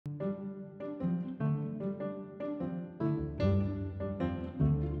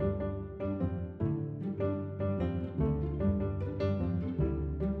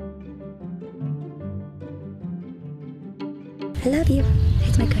I love you.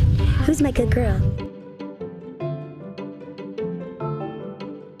 Who's my good girl?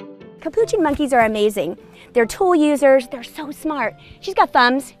 Capuchin monkeys are amazing. They're tool users, they're so smart. She's got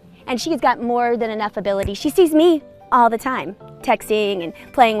thumbs, and she's got more than enough ability. She sees me all the time, texting and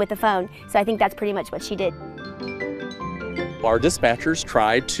playing with the phone, so I think that's pretty much what she did. Our dispatchers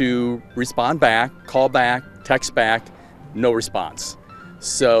tried to respond back, call back, text back, no response.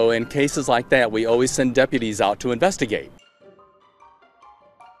 So in cases like that, we always send deputies out to investigate.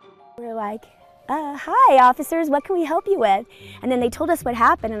 We're like, hi officers, what can we help you with? And then they told us what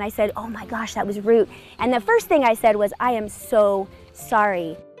happened, and I said, oh my gosh, that was rude. And the first thing I said was, I am so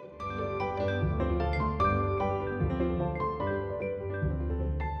sorry.